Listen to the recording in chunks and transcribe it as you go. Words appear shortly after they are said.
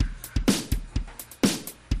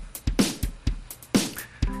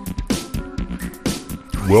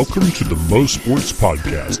welcome to the MOSports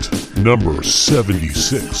podcast, number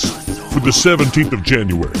 76, for the 17th of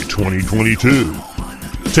January, 2022.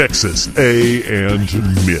 Texas A and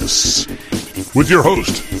Miss. With your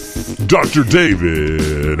host, Dr.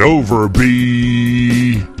 David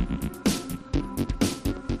Overby.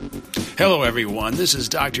 Hello, everyone. This is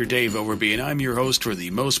Dr. Dave Overby, and I'm your host for the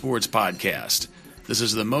MOSports podcast. This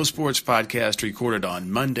is the MOSports podcast recorded on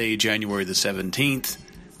Monday, January the 17th,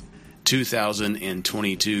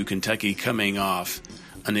 2022. Kentucky coming off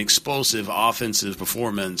an explosive offensive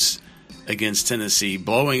performance against Tennessee,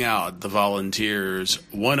 blowing out the Volunteers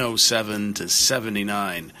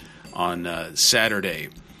 107-79 on Saturday.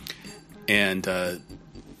 And the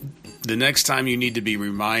next time you need to be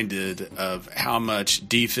reminded of how much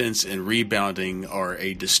defense and rebounding are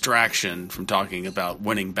a distraction from talking about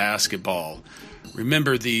winning basketball,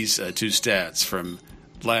 remember these two stats from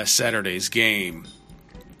last Saturday's game.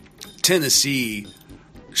 Tennessee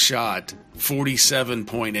shot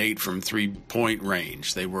 47.8 from three-point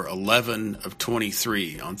range. They were 11 of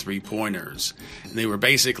 23 on three-pointers. And they were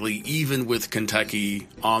basically even with Kentucky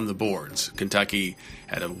on the boards. Kentucky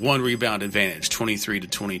had a one-rebound advantage,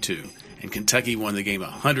 23-22. And Kentucky won the game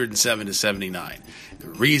 107-79. The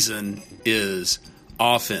reason is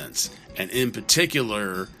offense. And in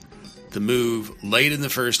particular, the move late in the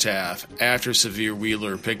first half after Severe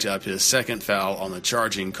Wheeler picked up his second foul on the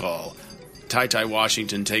charging call. Ty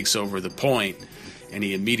Washington takes over the point, and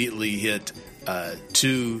he immediately hit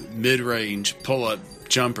two mid-range pull-up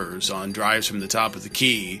jumpers on drives from the top of the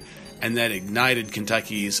key, and that ignited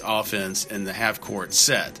Kentucky's offense in the half-court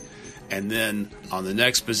set. And then on the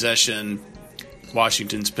next possession,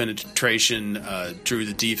 Washington's penetration drew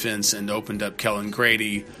the defense and opened up Kellen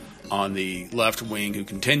Grady on the left wing, who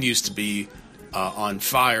continues to be on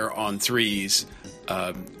fire on threes.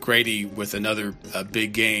 Grady with another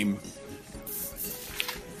big game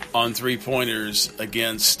on three-pointers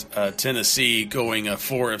against Tennessee, going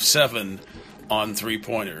 4 of 7 on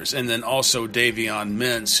three-pointers. And then also Davion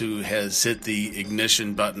Mintz, who has hit the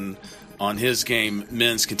ignition button on his game.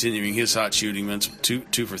 Mintz continuing his hot shooting. Mintz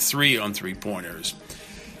 2 for 3 on three-pointers.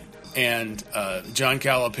 And John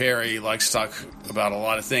Calipari likes to talk about a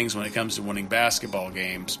lot of things when it comes to winning basketball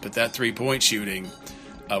games, but that three-point shooting,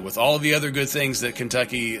 with all of the other good things that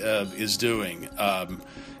Kentucky is doing,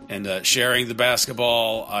 and sharing the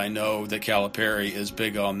basketball, I know that Calipari is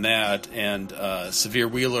big on that. And Severe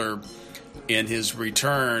Wheeler, in his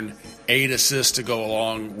return, 8 assists to go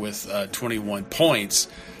along with 21 points.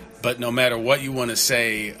 But no matter what you want to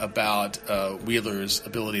say about Wheeler's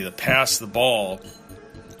ability to pass the ball,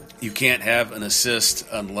 you can't have an assist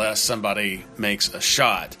unless somebody makes a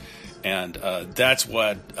shot. And that's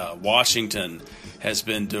what Washington has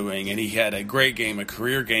been doing. And he had a great game, a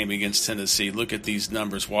career game against Tennessee. Look at these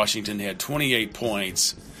numbers. Washington had 28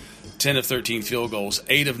 points, 10 of 13 field goals,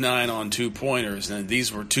 8 of 9 on two-pointers. And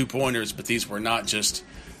these were two-pointers, but these were not just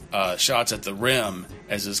shots at the rim,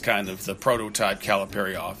 as is kind of the prototype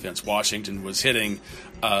Calipari offense. Washington was hitting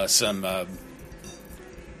some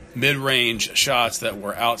mid-range shots that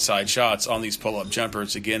were outside shots on these pull-up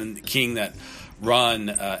jumpers, again, keying that run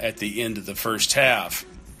at the end of the first half.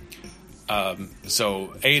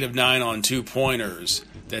 So 8 of 9 on two-pointers.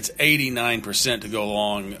 That's 89% to go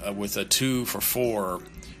along with a 2 for 4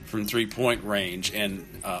 from three-point range, and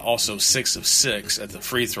also 6 of 6 at the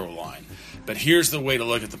free throw line. But here's the way to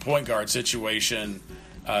look at the point guard situation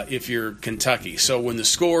if you're Kentucky. So when the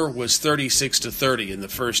score was 36-30 in the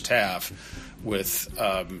first half, with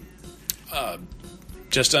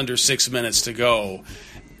just under 6 minutes to go,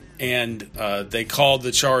 and they called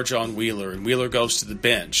the charge on Wheeler, and Wheeler goes to the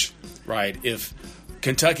bench, right? If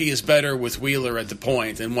Kentucky is better with Wheeler at the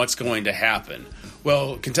point, then what's going to happen?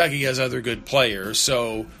 Well, Kentucky has other good players,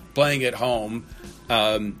 so playing at home,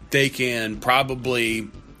 they can probably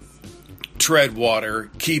tread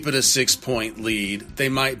water, keep it a 6-point lead. They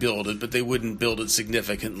might build it, but they wouldn't build it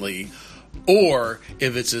significantly. Or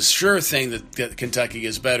if it's a sure thing that Kentucky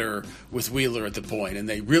is better with Wheeler at the point, and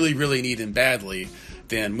they really, really need him badly,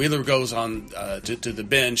 then Wheeler goes on to the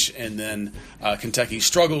bench, and then Kentucky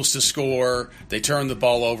struggles to score. They turn the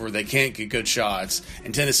ball over. They can't get good shots,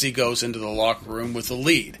 and Tennessee goes into the locker room with a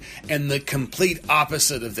lead. And the complete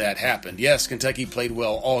opposite of that happened. Yes, Kentucky played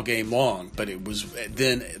well all game long, but it was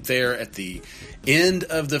then there at the end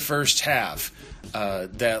of the first half,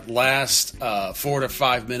 that last 4 to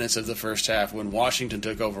 5 minutes of the first half, when Washington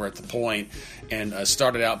took over at the point and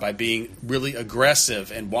started out by being really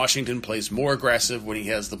aggressive. And Washington plays more aggressive when he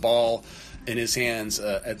has the ball in his hands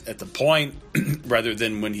at the point rather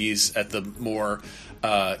than when he's at the more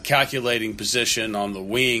calculating position on the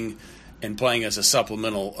wing and playing as a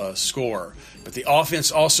supplemental scorer. But the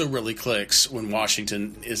offense also really clicks when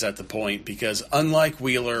Washington is at the point, because unlike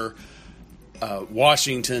Wheeler,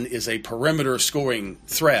 Washington is a perimeter scoring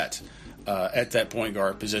threat at that point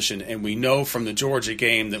guard position. And we know from the Georgia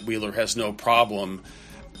game that Wheeler has no problem,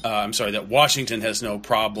 that Washington has no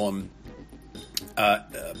problem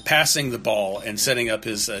passing the ball and setting up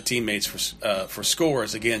his teammates for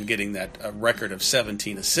scores, again, getting that record of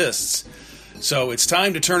 17 assists. So it's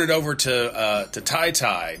time to turn it over to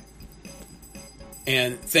Ty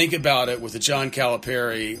and think about it with the John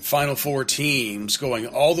Calipari Final Four teams going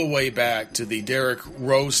all the way back to the Derrick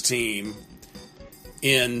Rose team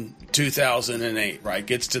in 2008, right?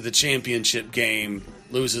 Gets to the championship game,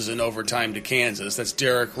 loses in overtime to Kansas. That's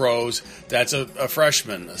Derrick Rose. That's a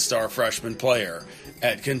freshman, a star freshman player.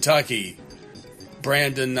 At Kentucky,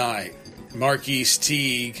 Brandon Knight, Marquise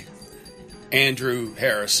Teague, Andrew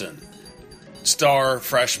Harrison. Star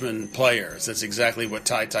freshman players. That's exactly what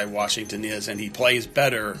Ty Washington is, and he plays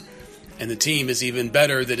better, and the team is even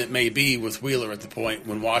better than it may be with Wheeler at the point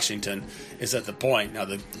when Washington is at the point. Now,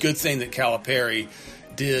 the good thing that Calipari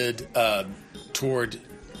did toward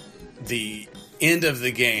the end of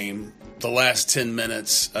the game, the last 10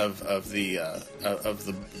 minutes of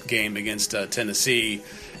the game against Tennessee,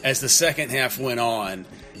 as the second half went on,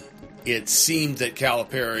 it seemed that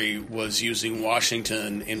Calipari was using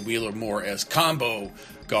Washington and Wheeler more as combo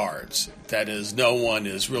guards. That is, no one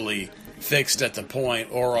is really fixed at the point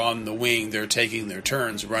or on the wing. They're taking their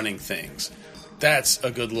turns running things. That's a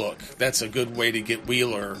good look. That's a good way to get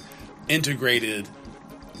Wheeler reintegrated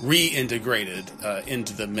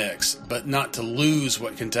into the mix, but not to lose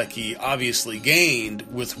what Kentucky obviously gained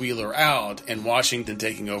with Wheeler out and Washington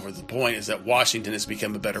taking over. The point is that Washington has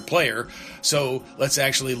become a better player, so let's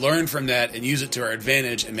actually learn from that and use it to our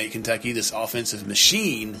advantage and make Kentucky this offensive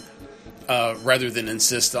machine rather than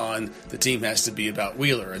insist on the team has to be about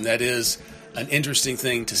Wheeler. And that is an interesting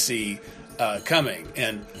thing to see coming.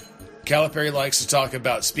 And Calipari likes to talk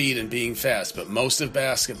about speed and being fast, but most of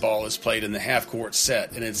basketball is played in the half-court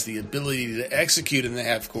set, and it's the ability to execute in the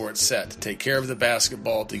half-court set, to take care of the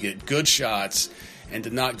basketball, to get good shots, and to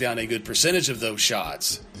knock down a good percentage of those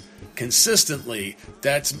shots consistently.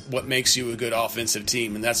 That's what makes you a good offensive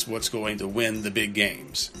team, and that's what's going to win the big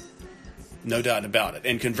games. No doubt about it.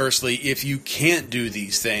 And conversely, if you can't do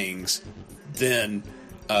these things, then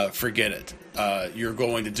forget it. You're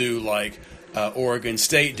going to do like Oregon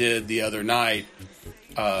State did the other night,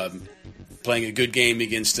 playing a good game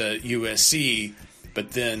against USC,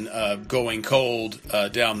 but then going cold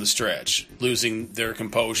down the stretch, losing their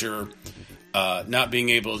composure, not being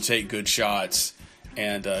able to take good shots,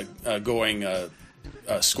 and going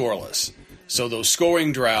scoreless. So those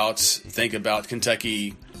scoring droughts, think about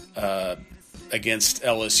Kentucky against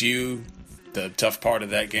LSU. The tough part of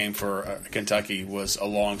that game for Kentucky was a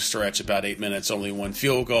long stretch, about 8 minutes, only one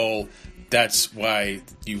field goal. That's why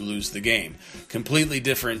you lose the game. Completely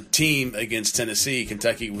different team against Tennessee.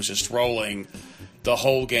 Kentucky was just rolling the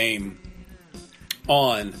whole game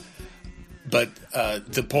on. But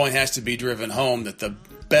the point has to be driven home that the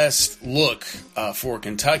best look for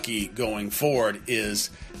Kentucky going forward is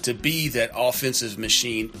to be that offensive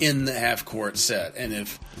machine in the half-court set. And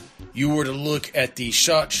if you were to look at the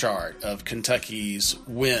shot chart of Kentucky's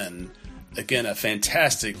win, again, a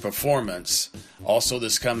fantastic performance. Also,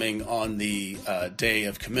 this coming on the day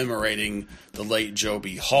of commemorating the late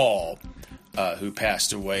Joby Hall, who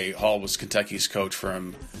passed away. Hall was Kentucky's coach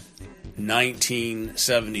from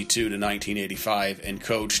 1972 to 1985 and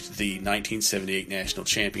coached the 1978 national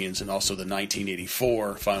champions and also the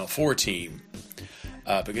 1984 Final Four team.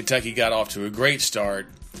 But Kentucky got off to a great start.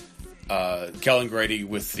 Kellen Grady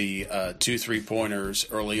with the 2 3-pointers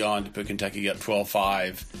early on to put Kentucky up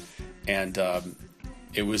 12-5. And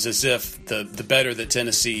it was as if the better that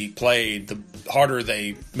Tennessee played, the harder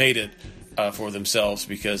they made it for themselves,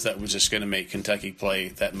 because that was just going to make Kentucky play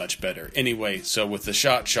that much better. Anyway, so with the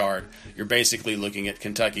shot chart, you're basically looking at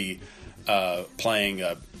Kentucky playing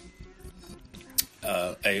a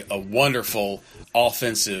wonderful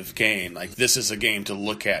offensive game. Like, this is a game to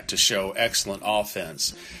look at to show excellent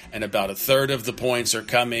offense. And about a third of the points are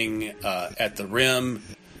coming at the rim,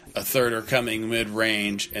 a third are coming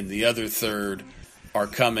mid-range, and the other third are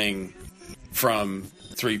coming from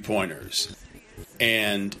three-pointers.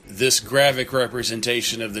 And this graphic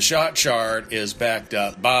representation of the shot chart is backed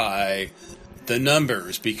up by the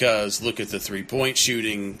numbers, because look at the three-point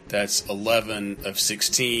shooting. That's 11 of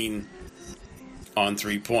 16 on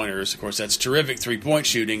three-pointers. Of course, that's terrific three-point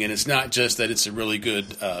shooting, and it's not just that it's a really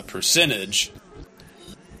good percentage,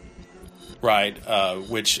 right,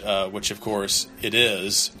 which of course it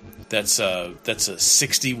is. That's a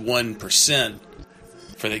 61%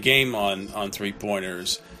 for the game on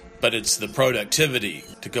 3-pointers, but it's the productivity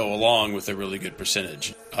to go along with a really good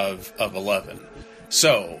percentage of 11.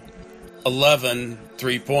 So 11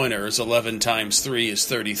 3-pointers, 11 times 3 is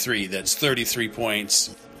 33. That's 33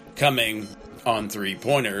 points coming on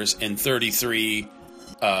 3-pointers, and 33,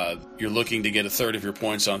 you're looking to get a third of your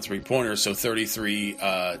points on 3-pointers, so 33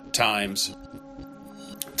 times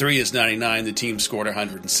 3 is 99. The team scored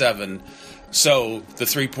 107. So the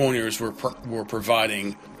 3-pointers were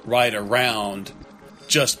providing right around,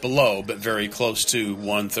 just below, but very close to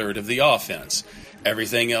 1/3 of the offense.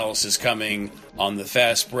 Everything else is coming on the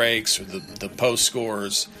fast breaks or the post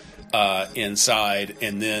scores inside,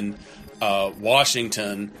 and then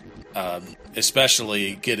Washington,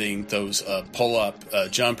 especially getting those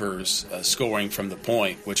pull-up jumpers, scoring from the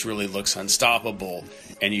point, which really looks unstoppable.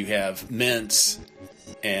 And you have Mintz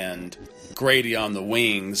and Grady on the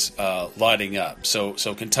wings lighting up. So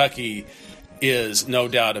Kentucky is, no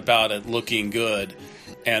doubt about it, looking good.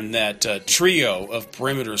 And that trio of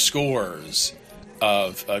perimeter scorers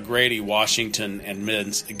of Grady, Washington, and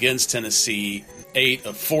Mintz against Tennessee, 8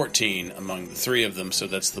 of 14 among the three of them. So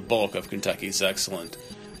that's the bulk of Kentucky's excellent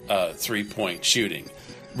three-point shooting.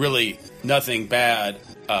 Really nothing bad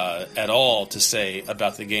at all to say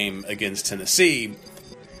about the game against Tennessee,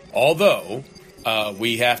 although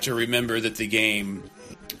we have to remember that the game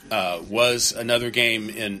was another game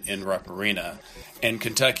in Rupp Arena, and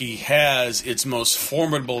Kentucky has its most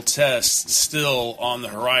formidable test still on the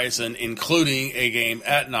horizon, including a game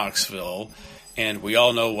at Knoxville, and we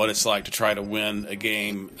all know what it's like to try to win a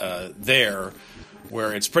game there,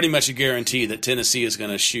 where it's pretty much a guarantee that Tennessee is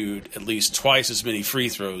going to shoot at least twice as many free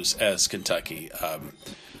throws as Kentucky.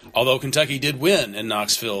 Although Kentucky did win in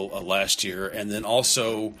Knoxville last year, and then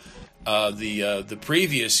also the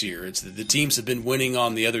previous year, it's the teams have been winning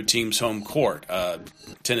on the other team's home court.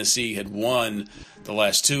 Tennessee had won the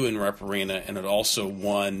last two in Rupp Arena, and had also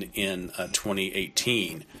won in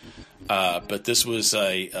 2018. But this was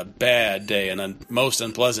a bad day, an most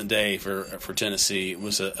unpleasant day for Tennessee. It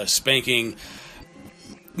was a spanking.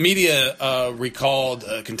 Media recalled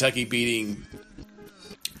Kentucky beating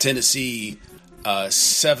Tennessee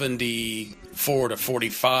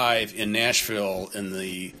 74-45 in Nashville in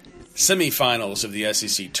the semifinals of the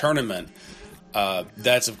SEC tournament.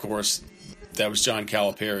 That's, of course, that was John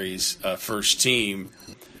Calipari's first team.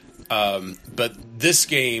 But this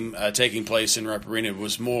game taking place in Rupp Arena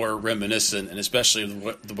was more reminiscent, and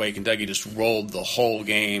especially the way Kentucky just rolled the whole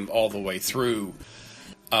game all the way through,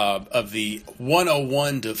 of the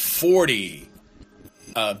 101-40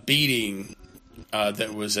 beating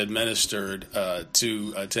that was administered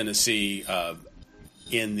to Tennessee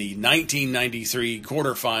in the 1993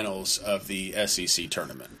 quarterfinals of the SEC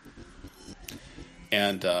tournament.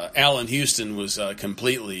 And Allen Houston was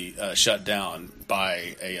completely shut down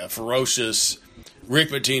by a ferocious Rick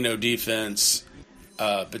Pitino defense.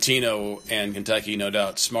 Pitino and Kentucky, no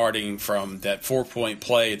doubt, smarting from that 4-point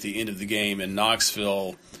play at the end of the game in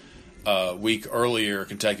Knoxville a week earlier.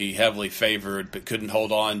 Kentucky heavily favored, but couldn't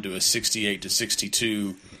hold on to a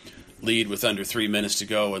 68-62 lead with under 3 minutes to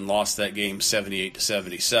go, and lost that game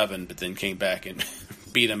 78-77. But then came back and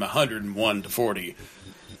beat them 101-40.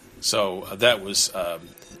 So that was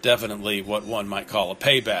definitely what one might call a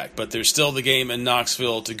payback. But there's still the game in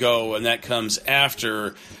Knoxville to go, and that comes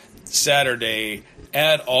after Saturday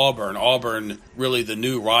at Auburn. Auburn, really the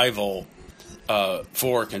new rival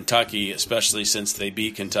for Kentucky, especially since they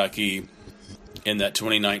beat Kentucky in that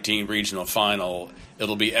 2019 regional final.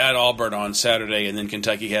 It'll be at Auburn on Saturday, and then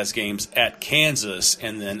Kentucky has games at Kansas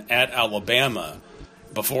and then at Alabama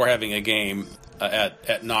before having a game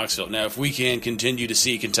at Knoxville. Now, if we can continue to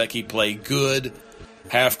see Kentucky play good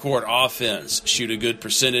half-court offense, shoot a good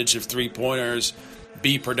percentage of three-pointers,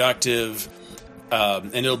 be productive,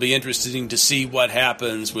 and it'll be interesting to see what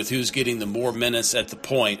happens with who's getting the more minutes at the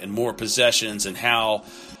point and more possessions, and how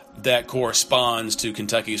that corresponds to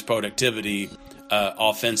Kentucky's productivity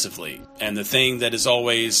offensively. And the thing that is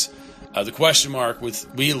always the question mark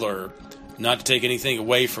with Wheeler, not to take anything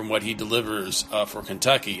away from what he delivers for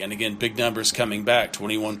Kentucky, and again, big numbers coming back,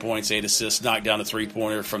 21 points, 8 assists, knocked down a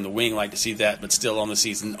three-pointer from the wing, like to see that, but still on the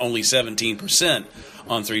season, only 17%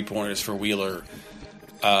 on three-pointers for Wheeler.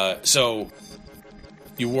 So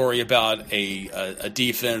you worry about a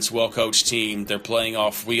defense, well-coached team, they're playing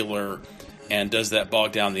off Wheeler, and does that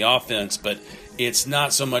bog down the offense? But it's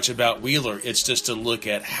not so much about Wheeler, it's just to look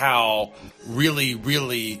at how really,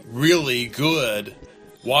 really, really good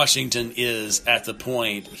Washington is at the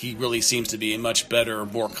point. He really seems to be a much better,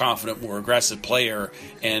 more confident, more aggressive player,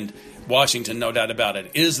 and Washington, no doubt about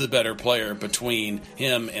it, is the better player between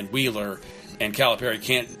him and Wheeler, and Calipari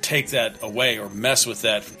can't take that away or mess with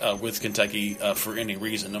that with Kentucky for any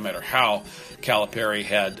reason, no matter how Calipari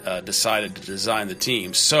had decided to design the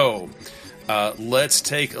team. So let's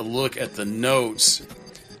take a look at the notes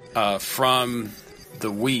from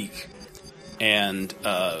the week, and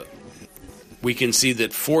we can see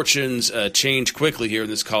that fortunes change quickly here in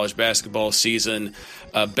this college basketball season.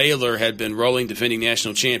 Baylor had been rolling, defending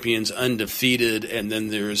national champions, undefeated, and then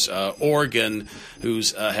there's Oregon,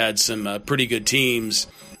 who's had some pretty good teams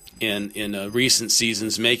in recent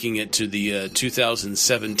seasons, making it to the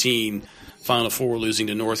 2017 Final Four, losing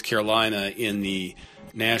to North Carolina in the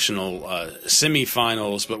national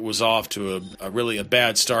semifinals, but was off to a really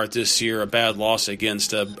bad start this year, a bad loss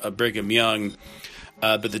against Brigham Young.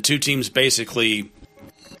 But the two teams basically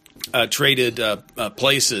traded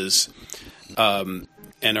places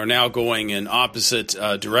and are now going in opposite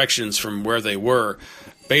directions from where they were.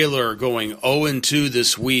 Baylor going 0-2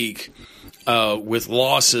 this week with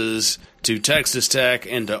losses to Texas Tech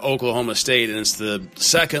and to Oklahoma State, and it's the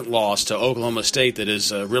second loss to Oklahoma State that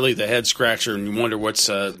is really the head-scratcher, and you wonder what's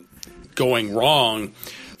going wrong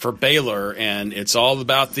for Baylor, and it's all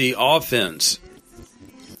about the offense.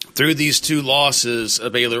 Through these two losses,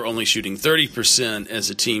 Baylor only shooting 30%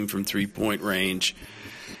 as a team from three-point range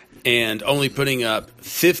and only putting up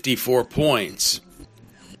 54 points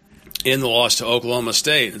in the loss to Oklahoma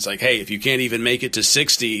State. It's like, hey, if you can't even make it to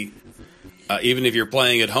 60, even if you're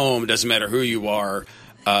playing at home, it doesn't matter who you are,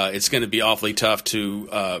 it's going to be awfully tough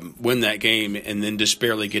to win that game, and then just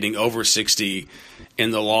barely getting over 60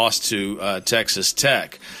 in the loss to Texas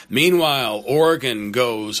Tech. Meanwhile, Oregon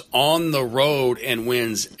goes on the road and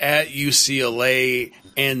wins at UCLA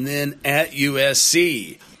and then at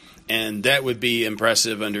USC. And that would be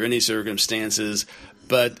impressive under any circumstances,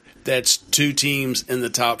 but that's two teams in the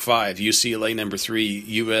top five, UCLA number 3,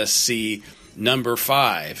 USC number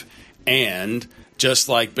 5. And just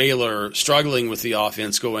like Baylor struggling with the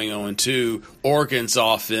offense going 0-2, Oregon's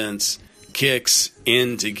offense kicks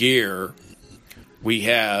into gear. We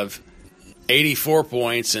have 84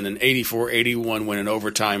 points and an 84-81 win in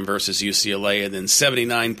overtime versus UCLA, and then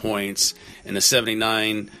 79 points and a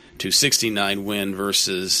 79-69 win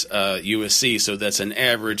versus USC. So that's an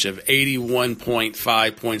average of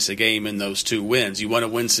 81.5 points a game in those two wins. You want to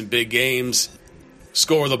win some big games,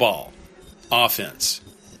 score the ball. Offense.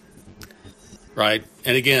 Right?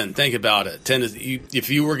 And again, think about it.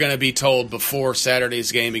 If you were going to be told before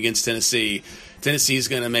Saturday's game against Tennessee, Tennessee's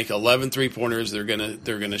going to make 11 three-pointers, they're going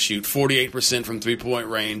to shoot 48% from three-point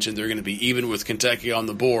range, and they're going to be even with Kentucky on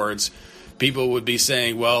the boards, people would be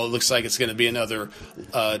saying, well, it looks like it's going to be another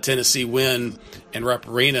Tennessee win in Rupp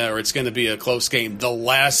Arena, or it's going to be a close game. The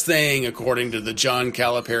last thing, according to the John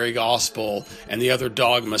Calipari gospel and the other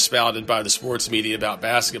dogma spouted by the sports media about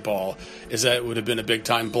basketball, is that it would have been a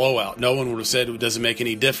big-time blowout. No one would have said it doesn't make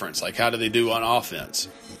any difference. Like, how do they do on offense?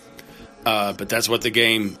 But that's what the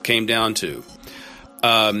game came down to.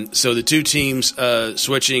 So the two teams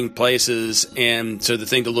switching places, and so the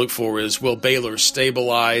thing to look for is, will Baylor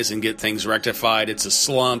stabilize and get things rectified? It's a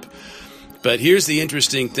slump. But here's the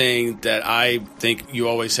interesting thing that I think you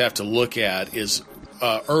always have to look at is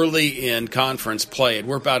early in conference play, and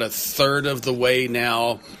we're about a third of the way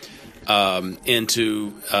now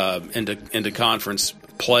into conference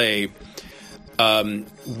play.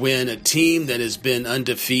 When a team that has been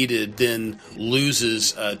undefeated then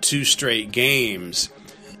loses 2 straight games,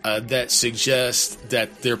 that suggests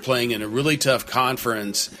that they're playing in a really tough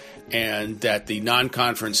conference, and that the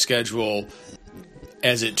non-conference schedule,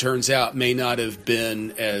 as it turns out, may not have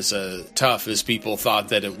been as tough as people thought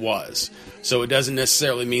that it was. So it doesn't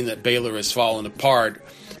necessarily mean that Baylor has fallen apart,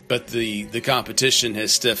 but the competition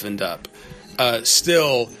has stiffened up.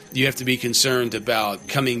 Still, you have to be concerned about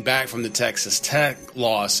coming back from the Texas Tech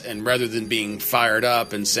loss, and rather than being fired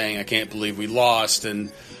up and saying, I can't believe we lost,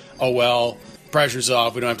 and, oh, well, pressure's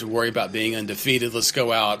off, we don't have to worry about being undefeated, let's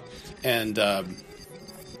go out and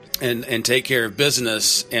take care of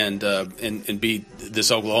business and beat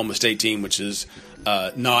this Oklahoma State team, which is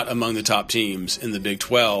not among the top teams in the Big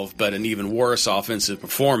 12, but an even worse offensive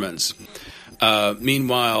performance.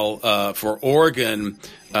 Meanwhile, for Oregon,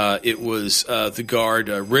 it was the guard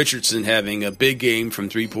Richardson having a big game from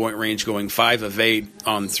three-point range, going 5 of 8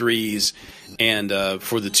 on threes. And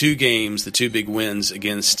for the two games, the two big wins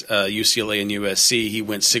against UCLA and USC, he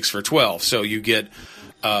went 6 for 12. So you get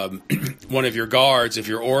one of your guards, if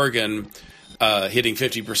you're Oregon, hitting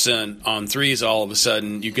 50% on threes, all of a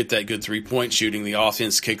sudden you get that good three-point shooting. The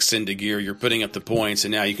offense kicks into gear. You're putting up the points,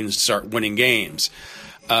 and now you can start winning games.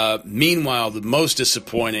 Meanwhile, the most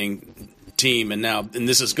disappointing team. And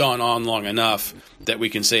this has gone on long enough that we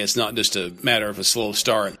can say it's not just a matter of a slow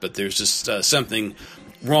start, but there's just something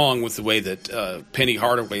wrong with the way that Penny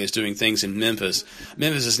Hardaway is doing things in Memphis.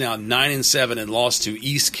 Memphis is now 9-7 and lost to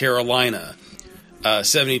East Carolina,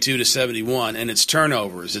 72-71, and it's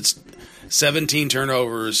turnovers. It's 17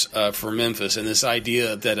 turnovers for Memphis, and this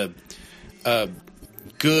idea that a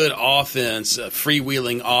good offense, a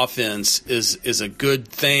freewheeling offense, is a good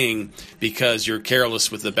thing because you're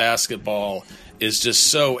careless with the basketball is just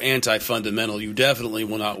so anti-fundamental. You definitely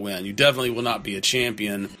will not win. You definitely will not be a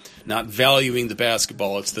champion. Not valuing the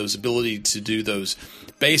basketball, it's those ability to do those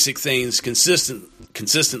basic things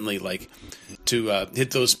consistently, like to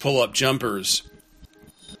hit those pull-up jumpers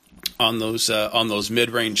on those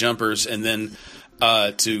mid-range jumpers, and then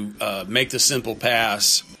to make the simple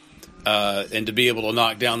pass and to be able to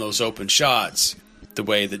knock down those open shots the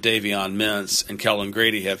way that Davion Mintz and Kellen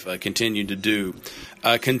Grady have continued to do.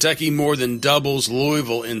 Kentucky more than doubles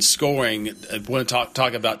Louisville in scoring. I want to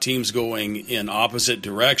talk about teams going in opposite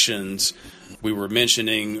directions. We were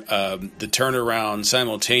mentioning the turnaround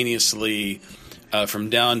simultaneously from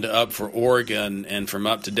down to up for Oregon and from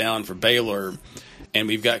up to down for Baylor. And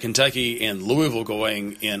we've got Kentucky and Louisville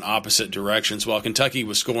going in opposite directions. While Kentucky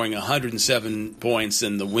was scoring 107 points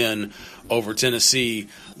in the win over Tennessee,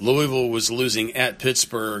 Louisville was losing at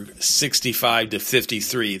Pittsburgh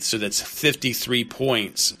 65-53. So that's 53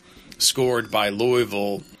 points scored by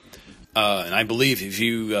Louisville. And I believe if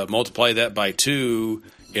you multiply that by 2,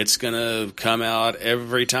 it's going to come out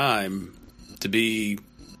every time to be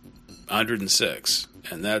 106.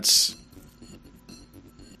 And that's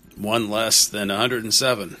one less than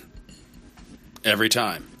 107 every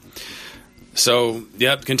time. So,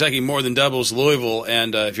 yep, Kentucky more than doubles Louisville.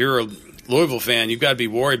 And if you're a Louisville fan, you've got to be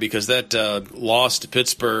worried because that loss to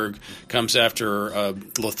Pittsburgh comes after a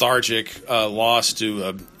lethargic loss to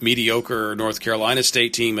a mediocre North Carolina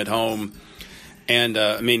State team at home. And,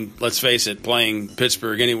 let's face it, playing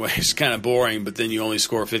Pittsburgh anyway is kind of boring, but then you only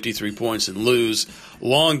score 53 points and lose.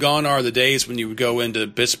 Long gone are the days when you would go into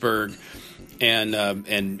Pittsburgh and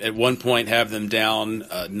at one point have them down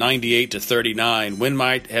 98-39. When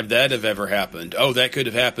might have ever happened? Oh, that could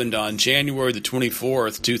have happened on January the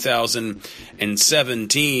 24th,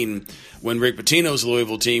 2017, when Rick Pitino's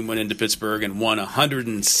Louisville team went into Pittsburgh and won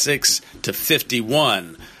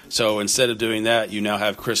 106-51. So instead of doing that, you now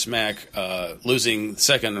have Chris Mack losing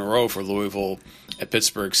second in a row for Louisville at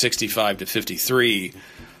Pittsburgh, 65-53.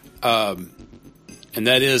 And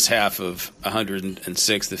that is half of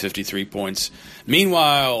 106, the 53 points.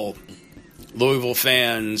 Meanwhile, Louisville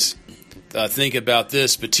fans, think about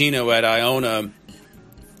this. Pitino at Iona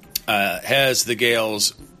has the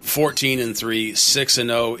Gales 14-3,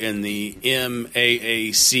 6-0 in the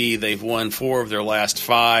MAAC. They've won 4 of their last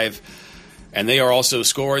 5. And they are also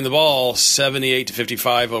scoring the ball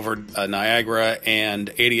 78-55 over Niagara and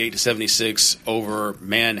 88-76 over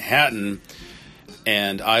Manhattan.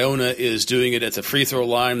 And Iona is doing it at the free throw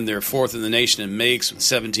line. They're 4th in the nation in makes with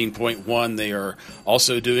 17.1. They are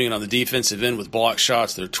also doing it on the defensive end with block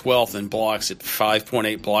shots. They're 12th in blocks at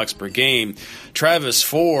 5.8 blocks per game. Travis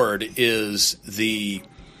Ford is the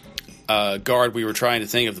guard we were trying to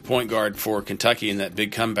think of, the point guard for Kentucky in that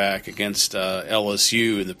big comeback against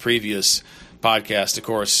LSU in the previous podcast. Of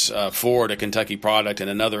course, Ford, a Kentucky product,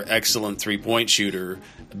 and another excellent three-point shooter.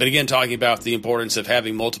 But again, talking about the importance of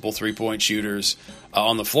having multiple three-point shooters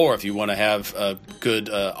on the floor if you want to have a good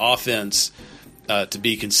offense to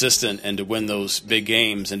be consistent and to win those big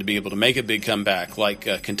games and to be able to make a big comeback like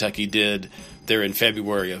Kentucky did there in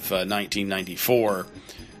February of 1994.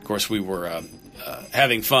 Of course, we were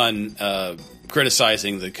having fun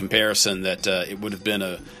criticizing the comparison that it would have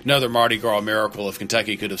been another Mardi Gras miracle if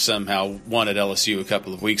Kentucky could have somehow won at LSU a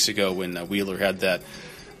couple of weeks ago when Wheeler had that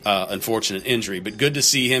unfortunate injury. But good to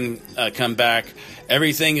see him come back.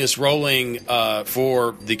 Everything is rolling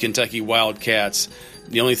for the Kentucky Wildcats.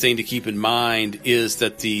 The only thing to keep in mind is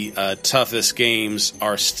that the toughest games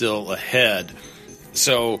are still ahead.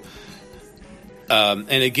 So, and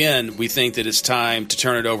again, we think that it's time to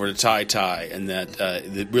turn it over to Ty Ty, and that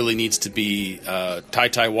it really needs to be Ty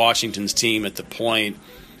Ty Washington's team at the point,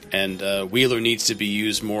 and Wheeler needs to be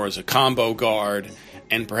used more as a combo guard,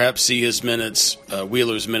 and perhaps see his minutes,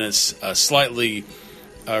 Wheeler's minutes, slightly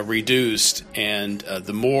reduced. And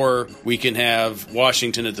the more we can have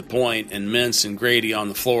Washington at the point and Mintz and Grady on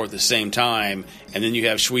the floor at the same time, and then you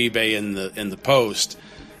have Schwebe in the post.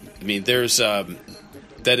 I mean, there's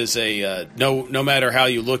that is a no matter how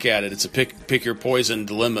you look at it, it's a pick your poison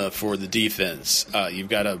dilemma for the defense. You've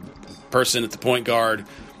got a person at the point guard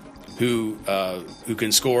who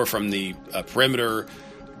can score from the perimeter,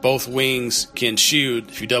 both wings can shoot.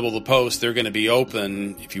 If you double the post, they're going to be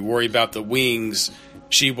open. If you worry about the wings,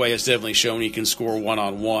 Sheway has definitely shown he can score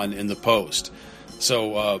one-on-one in the post.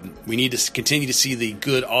 So we need to continue to see the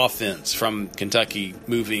good offense from Kentucky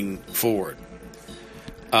moving forward.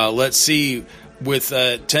 Let's see. With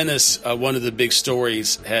tennis, one of the big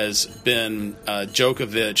stories has been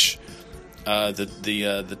Djokovic,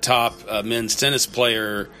 the top men's tennis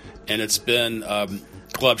player, and it's been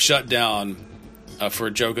club shutdown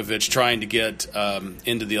for Djokovic trying to get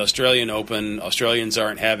into the Australian Open. Australians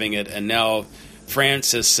aren't having it, and now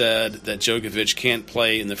France has said that Djokovic can't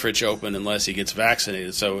play in the French Open unless he gets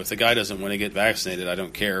vaccinated. So if the guy doesn't want to get vaccinated, I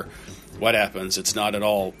don't care what happens. It's not at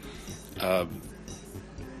all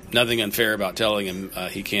nothing unfair about telling him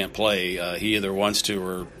he can't play. He either wants to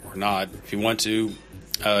or not. If you want to,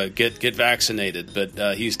 get vaccinated.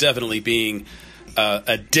 But he's definitely being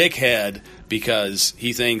a dickhead because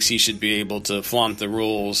he thinks he should be able to flaunt the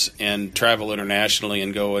rules and travel internationally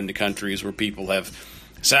and go into countries where people have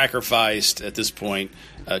sacrificed, at this point,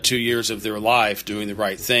 2 years of their life doing the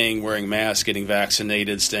right thing, wearing masks, getting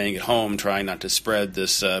vaccinated, staying at home, trying not to spread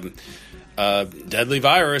this deadly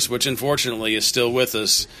virus, which unfortunately is still with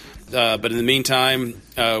us. But in the meantime,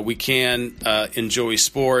 we can enjoy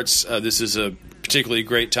sports. This is a particularly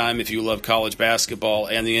great time if you love college basketball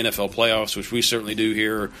and the NFL playoffs, which we certainly do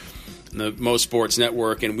here on the MOSports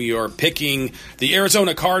Network. And we are picking the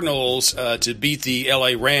Arizona Cardinals to beat the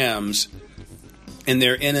LA Rams in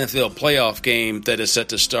their NFL playoff game that is set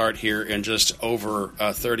to start here in just over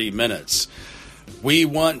 30 minutes. We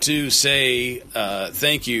want to say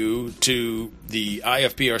thank you to the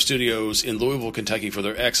IFPR studios in Louisville, Kentucky for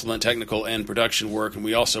their excellent technical and production work. And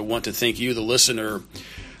we also want to thank you, the listener,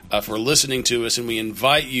 for listening to us. And we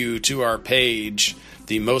invite you to our page,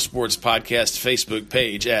 the MOSports Podcast Facebook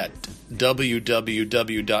page at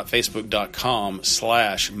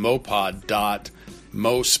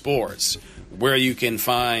www.facebook.com/mopod.mosports, where you can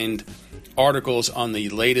find articles on the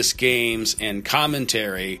latest games and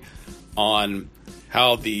commentary on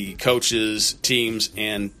how the coaches, teams,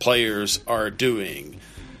 and players are doing.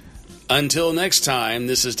 Until next time,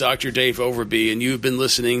 this is Dr. Dave Overby, and you've been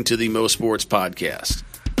listening to the MOSports Podcast.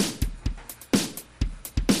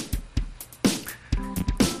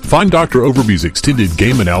 Find Dr. Overby's extended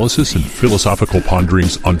game analysis and philosophical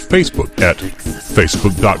ponderings on Facebook at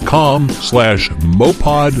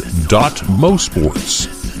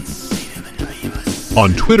facebook.com/mopod.mosports.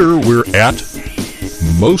 On Twitter, we're at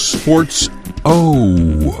MOSports.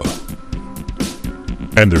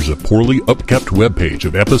 And there's a poorly upkept webpage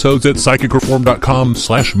of episodes at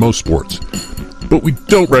psychicreform.com/MOSports. But we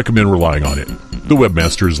don't recommend relying on it. The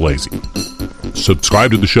webmaster is lazy.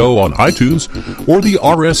 Subscribe to the show on iTunes or the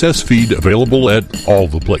RSS feed available at all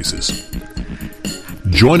the places.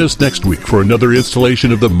 Join us next week for another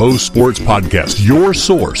installation of the MOSports Podcast, your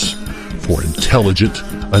source for intelligent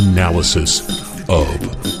analysis of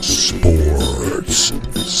sports.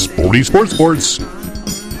 Sporty sports.